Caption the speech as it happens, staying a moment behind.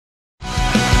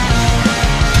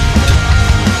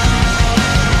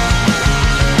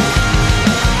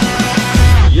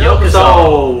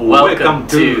Yokoso! Welcome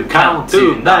to Count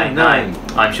to 99.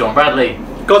 I'm Sean Bradley.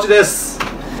 Koji desu.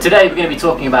 Today we're going to be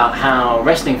talking about how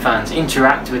wrestling fans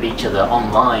interact with each other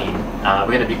online.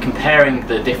 We're going to be comparing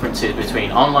the differences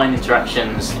between online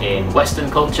interactions in Western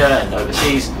culture and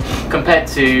overseas compared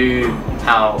to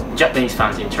how Japanese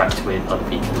fans interact with other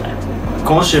people there.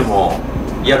 今週も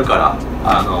やるから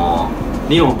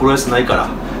日本プロレスないから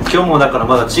今日もだから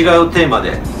まだ違うテーマ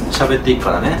で喋っていく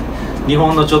からね。日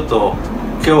本のちょっと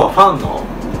今日はファンの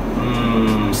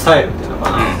スタイルっていうのか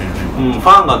な、フ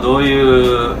ァンがどうい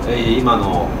う今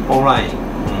のオンライ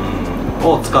ン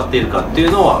を使っているかってい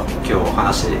うのは今日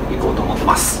話していこうと思って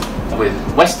ます。With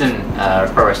Western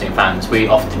pro wrestling fans, we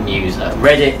often use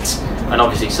Reddit and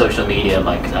obviously social media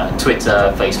like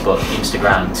Twitter, Facebook,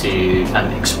 Instagram to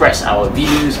express our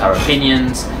views, our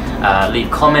opinions, leave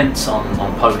comments on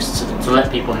posts to let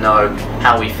people know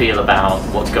how we feel about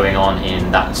what's going on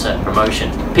in that certain promotion.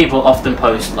 People often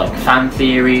post like fan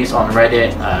theories on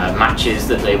Reddit, matches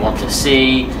that they want to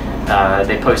see.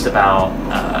 They post about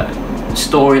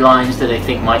storylines that they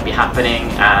think might be happening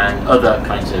and other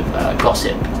kinds of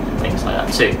gossip, things like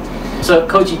that too. So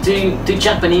Koji, do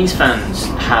Japanese fans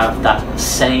have that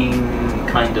same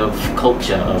kind of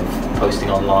culture of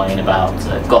posting online about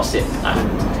gossip and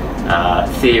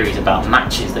theories about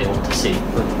matches they want to see?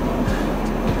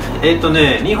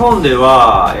 日本で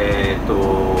は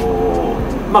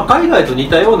海外と似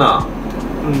たような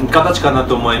形かな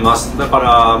と思います。だか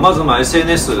らまず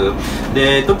SNS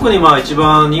で特に一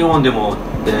番日本でも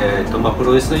プ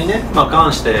ロレスにね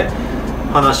関して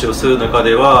話をする中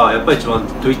ではやっぱり一番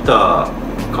Twitter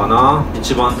かな、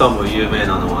一番多分有名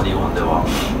なのは日本では。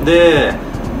で、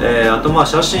あと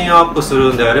写真アップす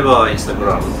るんであれば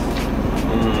Instagram、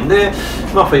で、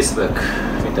Facebook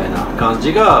みたいな感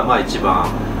じが一番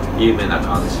有名な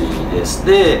感じです。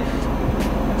で、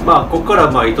ここから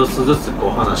一つずつ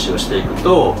話をしていく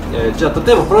と、じゃあ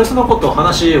例えばプロレスのことを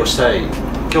話をしたい、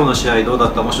今日の試合どうだ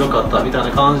った、面白かったみたい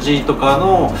な感じとか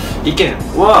の意見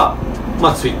は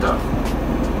Twitter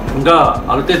が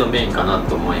ある程度メインかな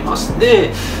と思います。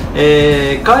で、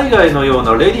海外のよう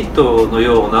なレディットの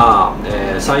ような、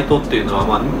サイトっていうの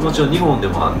は、もちろん日本で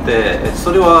もあって、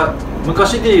それは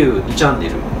昔でいう2チャンネ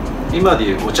ル、今で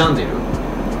いう5チャンネル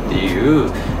ってい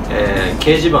う、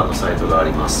掲示板のサイトがあ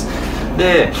ります。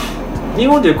で、日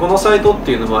本でいうこのサイトっ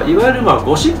ていうのはいわゆる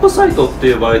ゴシップサイトっ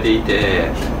て呼ばれてい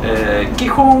て、基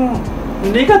本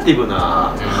ネガティブ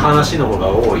な話の方が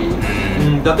多い。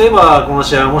例えばこの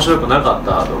試合面白くなかっ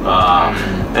たとか、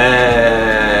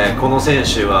この選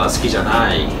手は好きじゃ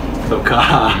ないと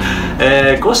か、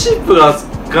ゴシップが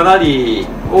かなり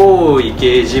多い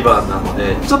掲示板なの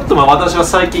でちょっと私は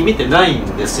最近見てないん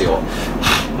ですよ。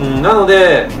なの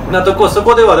でそ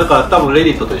こではだから多分レ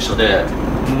ディットと一緒で、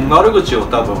悪口を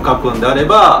多分書くんであれ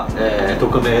ば、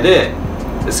匿名で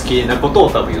好きなことを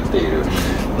多分言っている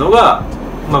のが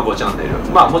5チャンネル、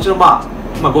もちろん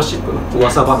ゴシップ、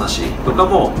噂話とか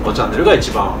も5チャンネルが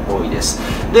一番多いです。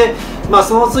で、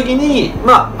その次に、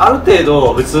ある程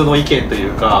度普通の意見とい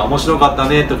うか面白かった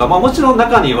ねとか、もちろん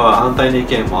中には反対の意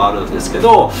見もあるんですけ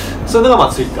ど、そういうのが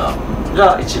Twitter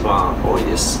が一番多い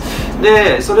です。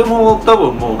で、それも多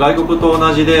分もう外国と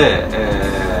同じで、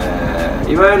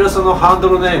いわゆるそのハンド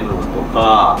ルネームと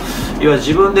か、いわゆる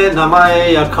自分で名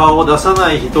前や顔を出さ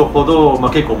ない人ほど、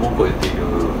結構文句を言っている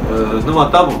のは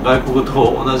多分外国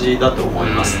と同じだと思い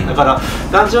ます。だから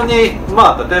単純に例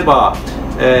えば、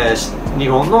日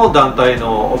本の団体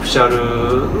のオフィシャ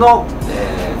ルの、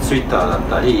ツイッターだっ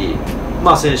たり、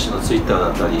選手のツイッターだ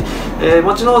ったり、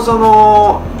もちろんそ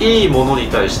のいいものに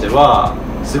対しては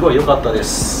すごい良かったで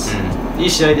す、いい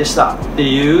試合でしたって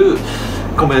いう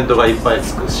コメントがいっぱい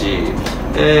つくし、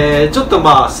ちょっと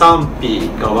賛否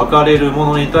が分かれるも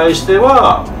のに対して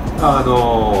は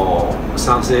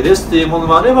賛成ですっていうもの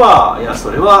もあれば、いや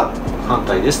それは反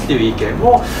対ですっていう意見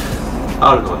も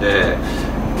あるので、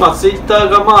ツイッター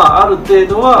がある程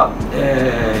度は、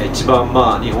一番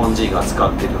日本人が使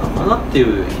っているのかなってい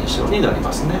う印象になり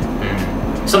ますね。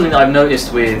Something that I've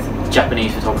noticed with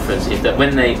Japanese photographers is that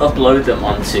when they upload them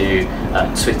onto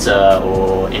Twitter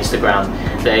or Instagram,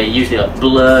 they usually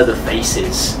blur the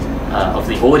faces of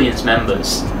the audience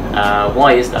members.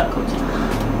 Why is that, Koji?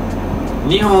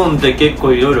 日本って結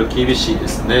構いろいろ厳しいで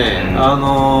すね。だ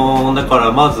か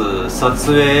らまず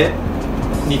撮影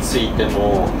について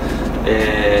も、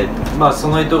そ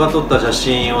の人が撮った写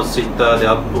真をツイッターで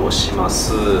アップをしま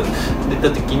す。出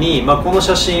た時に、この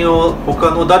写真を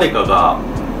他の誰かが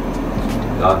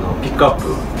ピックアッ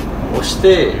プをし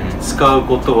て使う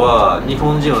ことは日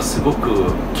本人はすごく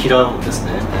嫌うんです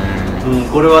ね。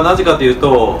これはなぜかという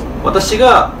と、私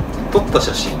が撮った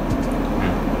写真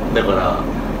だから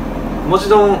もち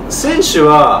ろん選手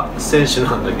は選手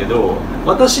なんだけど、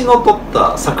私の撮っ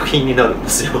た作品になるんで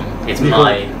すよ。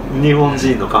日本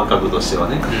人の感覚としては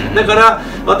ね。だから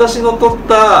私の撮っ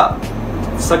た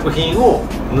作品を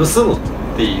盗むっ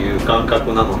ていう感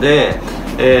覚なので、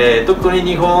特に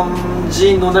日本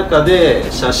人の中で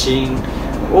写真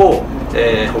を、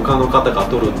他の方が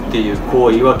撮るっていう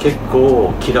行為は結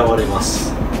構嫌われま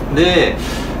す。で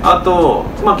あと、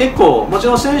結構もち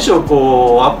ろん選手を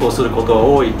こうアップをすることは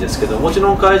多いんですけど、もち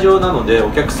ろん会場なのでお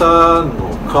客さん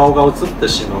の顔が映って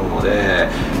しまうので、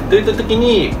といった時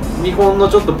に日本の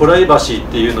ちょっとプライバシーっ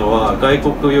ていうのは外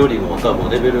国よりも多分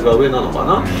レベルが上なのか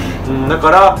な、だか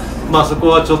らそこ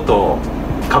はちょっと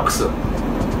隠す、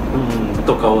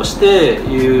とかをして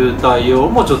いう対応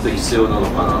もちょっと必要なの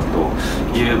かな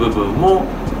という部分も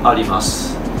ありま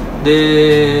す。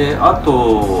であ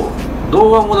と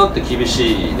動画もだって厳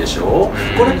しいでしょ、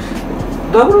これ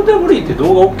WWE って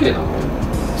動画 OK なの？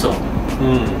そう、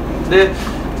で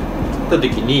た時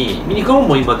に日本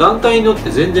も今団体によって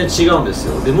全然違うんです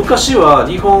よ。で昔は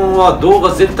日本は動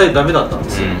画絶対ダメだったんで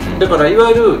すよ、だからいわ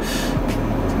ゆる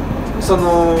そ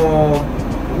の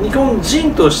日本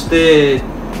人として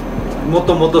も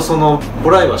ともとそのプ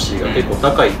ライバシーが結構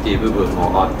高いっていう部分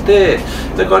もあって、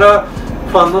だから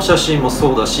ファンの写真も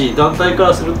そうだし、団体か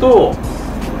らすると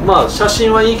写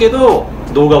真はいいけど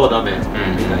動画はダメみ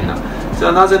たいな、それ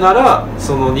はなぜなら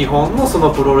その日本のその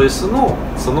プロレスの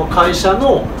その会社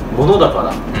のものだか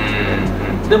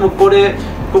ら、でもこ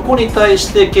こに対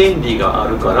して権利があ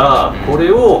るからこ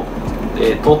れを、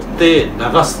取って流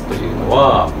すというの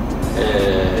は、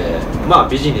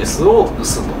ビジネスを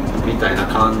盗むみたいな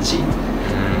感じ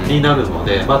になるの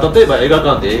で、例えば映画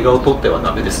館で映画を撮っては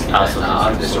ダメですみたいなあ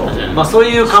るでしょう。そう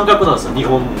いう感覚なんですよ、日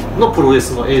本のプロレ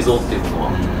スの映像っていうもの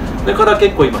は。だから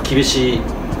結構今厳しい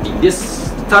んで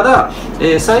す。ただ、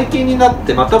最近になっ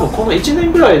て、多分この1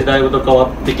年ぐらいでだいぶと変わ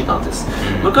ってきたんです。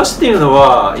昔っていうの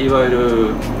はいわゆ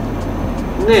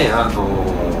るね、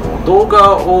動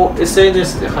画を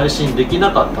SNS で配信できな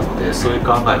かったのでそういう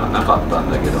考えがなかったん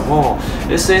だけども、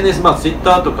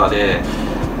 SNS、Twitter とかで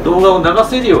動画を流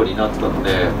せるようになったの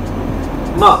で、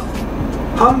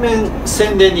反面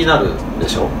宣伝になるで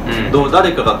しょ、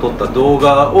誰かが撮った動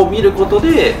画を見ること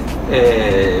で、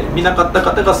見なかった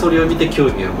方がそれを見て興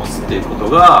味を持つっていうこと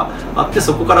があって、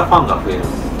そこからファンが増える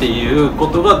っていうこ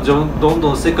とがどん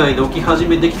どん世界で起き始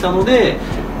めてきたので、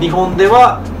日本で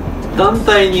は団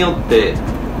体によって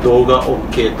動画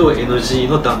OK と NG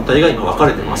の団体が今分か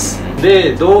れてます。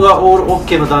で動画オール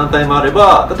OK の団体もあれ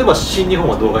ば、例えば新日本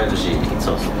は動画 NG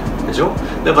でしょ。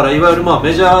だからいわゆる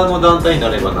メジャーの団体にな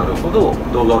ればなるほど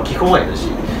動画は基本は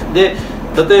NG で、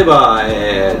例えば、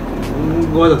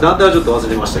ごめんなさい団体はちょっと忘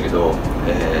れましたけど、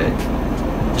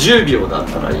10秒だっ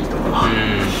たらいいとか、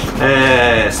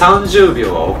30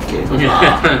秒は OK と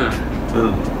か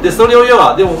でそれを要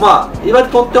はでもいわゆる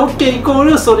取って OK イコー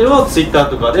ルそれを Twitter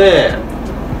とかで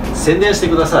宣伝して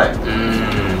くださいっ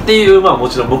ていう、も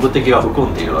ちろん目的は含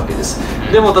んでいるわけです。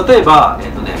でも例えば、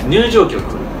入場曲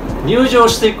入場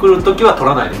してくるときは取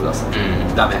らないでください、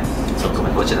ダメ、ご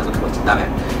めんこちらのこっちダメ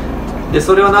で、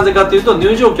それはなぜかというと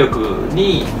入場曲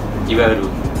にいわゆる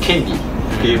権利っ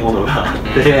ていうものがあっ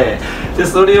て、で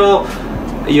それを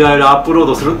いわゆるアップロー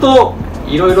ドすると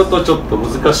いろいろとちょっと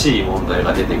難しい問題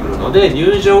が出てくるので、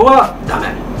入場はダメ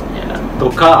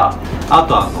とか、あ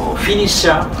とフィニッシ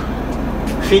ャ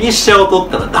ーを取っ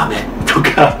たらダメと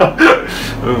か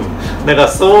だから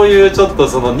そういうちょっと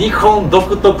その日本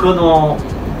独特の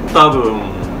多分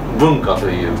文化と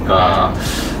いうか、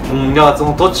だからそ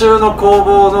の途中の攻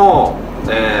防の、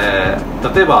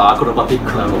例えばアクロバティッ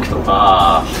クな動きと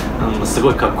か、す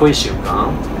ごいかっこいい瞬間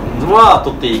は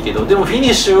撮っていいけど、でもフィ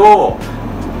ニッシュを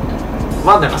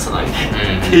流さないで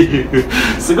っていう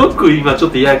すごく今ちょ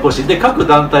っとややこしいで、各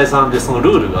団体さんでその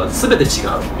ルールが全て違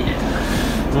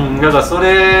う、だからそ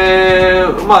れ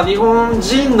日本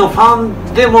人のファ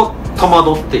ンでも戸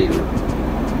惑っている。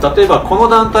例えばこの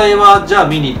団体はじゃあ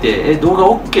見に行って動画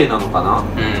OK なのかな、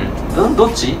ど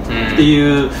っち、って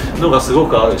いうのがすご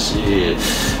くあるし、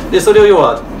でそれを要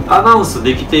はアナウンス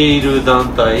できている団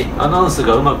体、アナウンス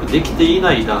がうまくできてい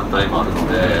ない団体もある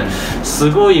ので、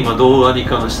すごい今動画に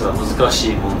関しては難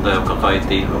しい問題を抱え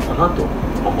ているのかなと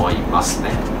思いますね。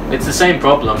 It's the same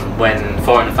problem when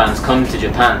foreign fans come to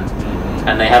Japan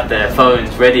and they have their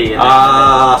phones ready and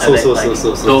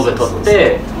動画撮っ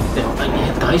てでも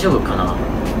大丈夫かな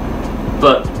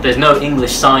But there's no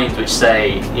English signs which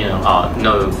say,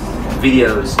 no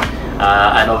videos,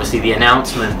 and obviously the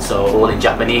announcements are all in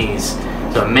Japanese.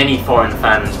 So many foreign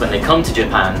fans, when they come to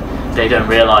Japan, they don't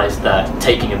realize that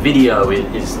taking a video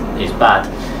is bad,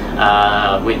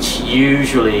 which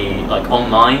usually, like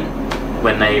online,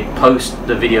 when they post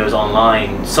the videos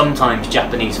online, sometimes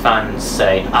Japanese fans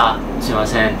say, "Ah, すみま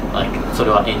せん, like そ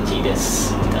れは NG で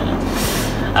す," みたいな.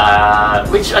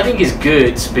 Which I think is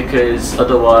good, because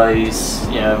otherwise,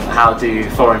 you know, how do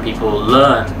foreign people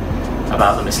learn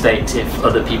about the mistakes if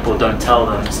other people don't tell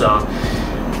them? So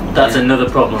that's another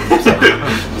problem. So.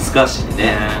 難しい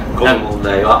ね、この問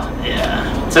題は。Yeah,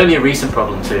 it's only a recent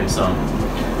problem too. So,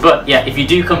 but yeah, if you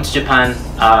do come to Japan,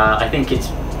 I think it's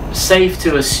safe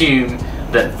to assume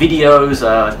that videos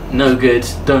are no good.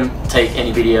 Don't take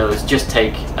any videos, just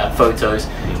take photos.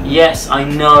 Yes, I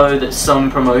know that some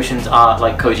promotions are,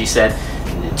 like Koji said,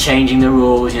 changing the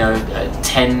rules. You know, a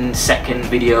 10-second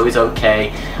video is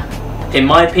okay. In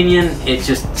my opinion, it's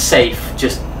just safe.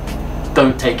 Just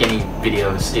don't take any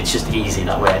videos. It's just easy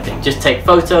that way, I think. Just take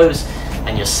photos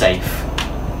and you're safe.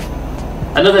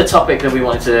 Another topic that we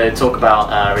wanted to talk about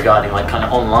regarding like kind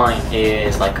of online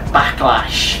is like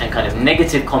backlash and kind of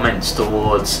negative comments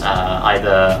towards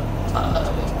either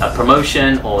a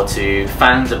promotion or to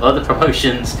fans of other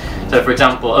promotions. So for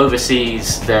example,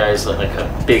 overseas there's like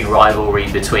a big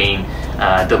rivalry between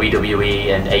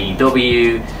WWE and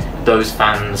AEW. Those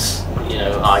fans, you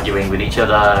know, arguing with each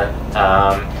other.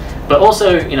 But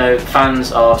also, you know,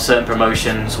 fans of certain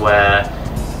promotions where,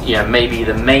 you know, maybe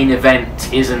the main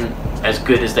event isn't as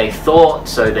good as they thought,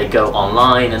 so they go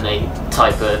online and they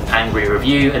type an angry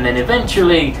review, and then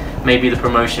eventually maybe the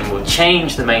promotion will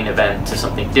change the main event to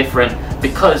something different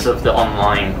because of the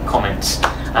online comments.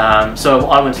 So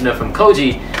I want to know from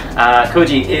Koji,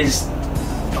 Koji,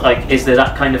 is there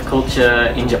that kind of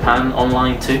culture in Japan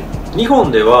online too? 日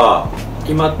本では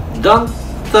今団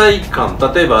体間、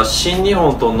例えば新日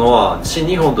本とノア、新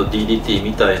日本と DDT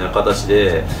みたいな形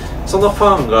でそのフ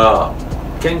ァンが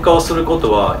喧嘩をするこ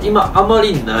とは今あま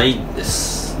りないんで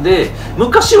す。で、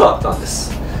昔はあったんで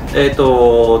す。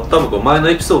多分これ前の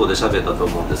エピソードで喋ったと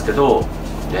思うんですけど、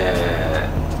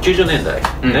90年代、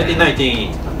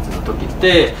1990の時っ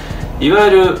ていわ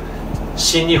ゆる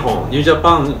新日本、ニュージャ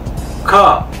パン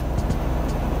か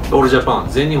オールジャパン、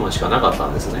全日本しかなかった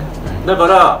んですね。だか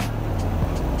ら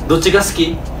どっちが好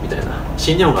きみたいな、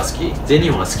新日本が好き、全日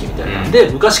本が好きみたいなんで、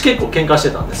昔結構喧嘩し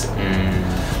てたんですよ。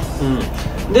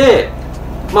で、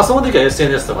まあその時は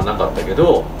SNS とかなかったけ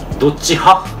ど、どっち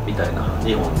派みたいな、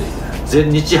日本で全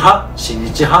日派、新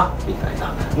日派みたい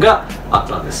ながあっ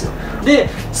たんですよ。で、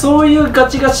そういうガ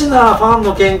チガチなファン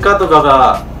の喧嘩とか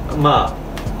がま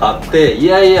ああって、い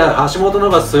やいや橋本の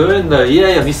方が強いんだよ、いや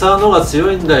いや三沢の方が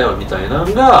強いんだよみたいなの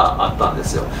があったんで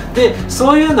すよ。で、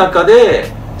そういう中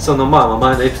でそのまあ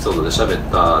前のエピソードで喋っ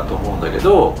たと思うんだけ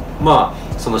ど、ま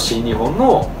あその新日本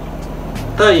の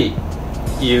対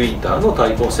U インターの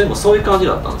対抗戦もそういう感じ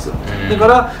だったんですよ。だか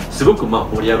らすごくま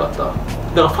あ盛り上がった。だか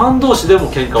らファン同士で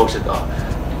も喧嘩をしてた。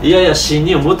いやいや新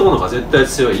日本武藤の方が絶対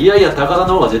強い、いやいや高田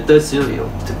の方が絶対強いよっ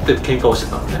て言って喧嘩をし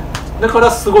てたのね。だから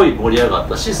すごい盛り上がっ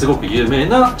たし、すごく有名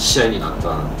な試合になった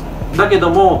んだけど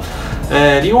も、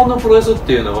日本のプロレスっ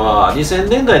ていうのは2000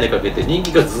年代にかけて人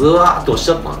気がずわーっと落ち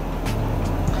ちゃっ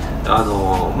た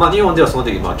の。まあ、日本ではその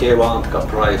時、まあ、K1 とか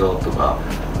プライドとか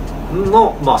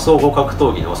の、まあ、総合格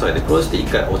闘技に抑えてプロレスで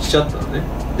1回落ちちゃったのね。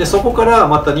でそこから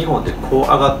また日本でこう上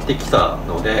がってきた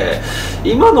ので、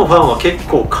今のファンは結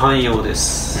構寛容で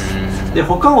す。で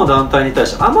他の団体に対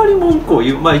してあまり文句を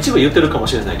言う、まあ一部言ってるかも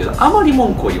しれないけど、あまり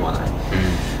文句を言わない。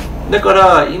だか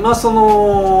ら今そ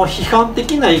の批判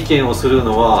的な意見をする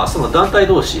のはその団体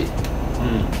同士、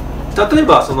例え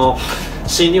ばその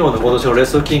新日本の今年のレ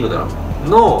スルキングダム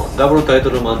のダブルタイト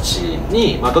ルマッチ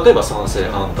に、まあ、例えば賛成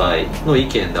反対の意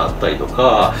見であったりと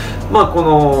か、まあ、こ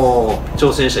の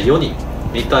挑戦者4人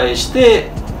に対し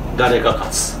て誰が勝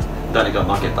つ誰が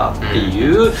負けたって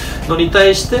いうのに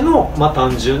対しての、まあ、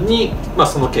単純に、まあ、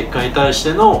その結果に対し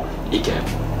ての意見、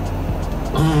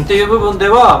っていう部分で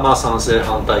は、まあ、賛成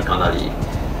反対かなり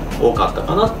多かった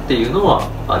かなっていうのは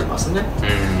ありますね。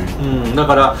だ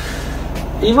から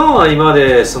今は今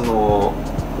でその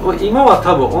今は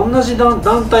多分同じ団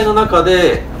体の中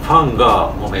でファン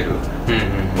が揉める、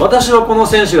私はこの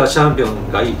選手がチャンピオ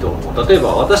ンがいいと思う。例え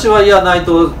ば私はいや内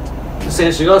藤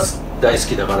選手が大好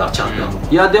きだからチャンピオ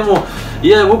ン、いやでもい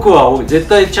や僕は絶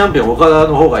対チャンピオン岡田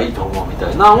の方がいいと思うみた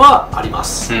いなのはありま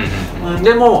す。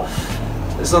でも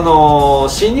その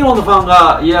新日本のファン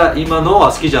がいや今の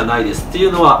は好きじゃないですってい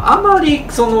うのはあまり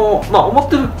その、まあ、思っ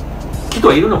てる人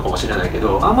はいるのかもしれないけ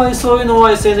ど、あまりそういうの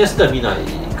は SNS では見ない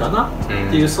かなっ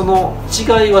ていう、その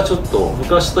違いはちょっと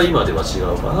昔と今では違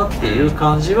うかなっていう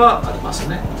感じはあります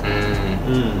ね。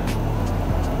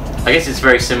I guess it's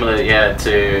very similar, yeah,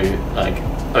 to like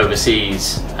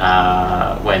overseas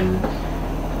when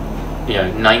you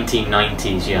know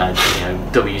 1990s you had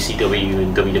WCW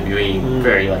and WWE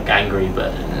very like angry,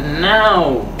 but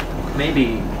now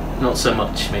maybe not so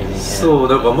much maybe. そう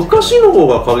だから昔の方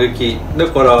が過激だ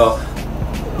から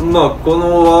まあこ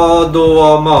のワード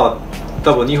はまあ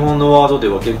多分日本のワードで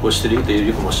は結構してる人い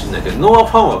るかもしれないけど、ノア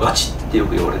ファンはガチってよ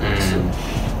く言われるんですよ。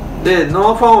でノ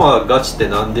アファンはガチって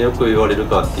なんでよく言われる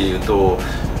かっていうと、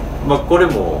まあこれ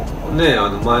もね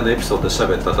前のエピソードで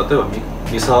喋った例えば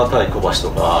三沢対小橋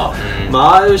とか、ま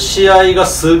あああいう試合が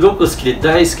すごく好きで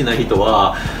大好きな人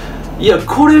はいや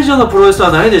これ以上のプロレス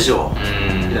はないでしょ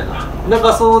みたいな。なん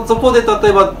かそこで例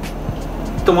えば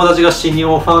友達が新日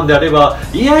本ファンであれば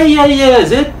いやいやいや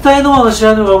絶対ノアの試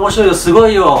合の方が面白いよすご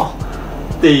いよ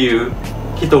っていう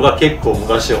人が結構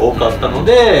昔は多かったの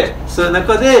で、そういう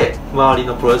中で周り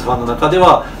のプロレスファンの中で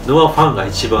はノアファンが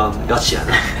一番ガチや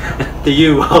なってい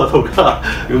うワードが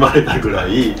生まれたぐら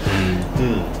い、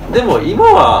でも今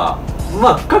は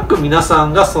まあ各皆さ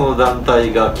んがその団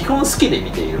体が基本好きで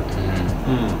見ている、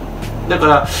だか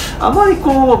らあまり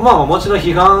こうまあもちろん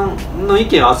批判の意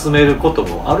見を集めること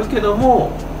もあるけど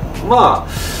もまあ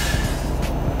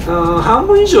半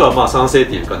分以上はまあ賛成っ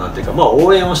ていうかなんていうかまあ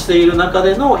応援をしている中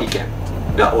での意見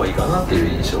が多いかなっていう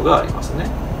印象がありますね。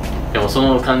でもそ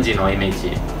の感じのイメー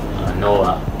ジの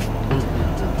は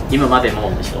今までも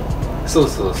でしょ。そう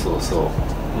そうそうそ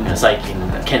う、最近なん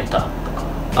かケンタとか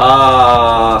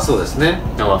ああそうですね。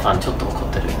ノアファンちょっと怒っ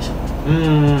てるでし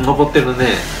ょ。怒ってるね。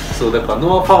そうだから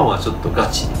ノアファンはちょっとガ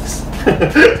チです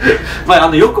ま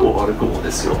あ良くも悪くもで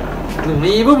すよ。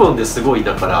いい部分ですごい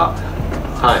だから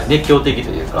はい、熱狂的と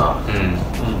いうか、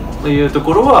というと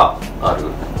ころはある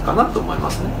かなと思いま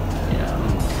すね。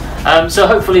So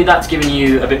hopefully that's given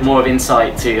you a bit more of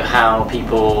insight to how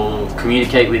people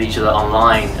communicate with each other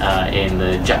online in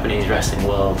the Japanese wrestling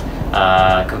world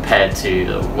compared to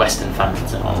the Western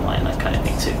fans and online, that kind of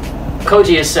thing too.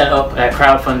 Koji has set up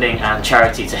crowdfunding and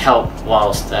charity to help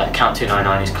whilst Count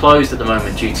 299 is closed at the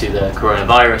moment due to the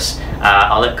coronavirus.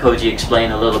 I'll let Koji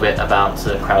explain a little bit about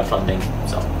the crowdfunding.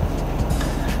 So.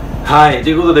 はい、と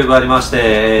いうことでございまし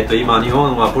て、今日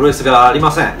本はプロレスがありま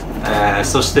せん、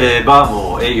そしてバー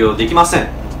も営業できません、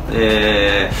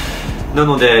な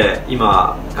ので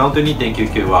今カウント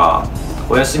 2.99 は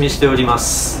お休みしておりま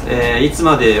す、いつ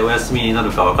までお休みにな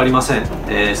るか分かりません、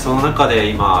その中で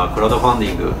今クラウドファンデ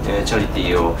ィング、チャリティ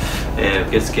ーを、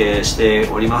受付して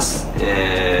おります、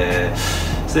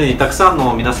すでにたくさん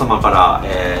の皆様から、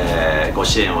ご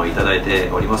支援をいただいて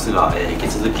おりますが、引き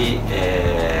続き、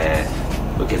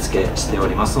受付してお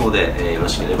りますので、よろ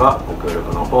しければご協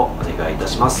力の方お願いいた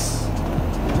します。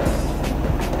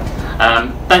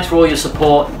Thanks for all your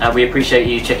support. We appreciate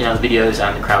you checking out the videos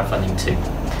and the crowdfunding too.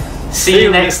 See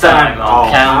you next time on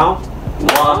Count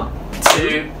 1,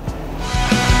 2